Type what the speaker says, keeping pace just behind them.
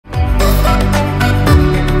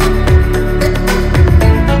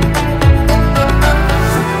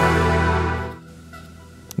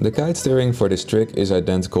The kite steering for this trick is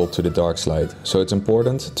identical to the dark slide, so it's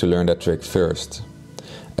important to learn that trick first.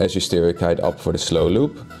 As you steer your kite up for the slow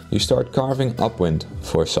loop, you start carving upwind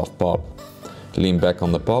for a soft pop. Lean back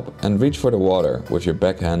on the pop and reach for the water with your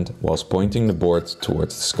backhand whilst pointing the board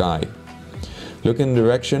towards the sky. Look in the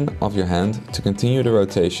direction of your hand to continue the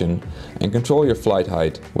rotation and control your flight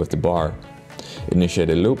height with the bar. Initiate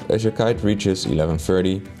a loop as your kite reaches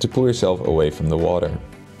 11:30 to pull yourself away from the water.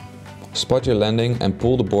 Spot your landing and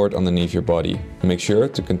pull the board underneath your body. Make sure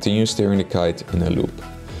to continue steering the kite in a loop.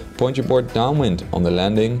 Point your board downwind on the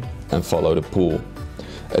landing and follow the pull.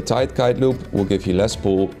 A tight kite loop will give you less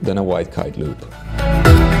pull than a wide kite loop.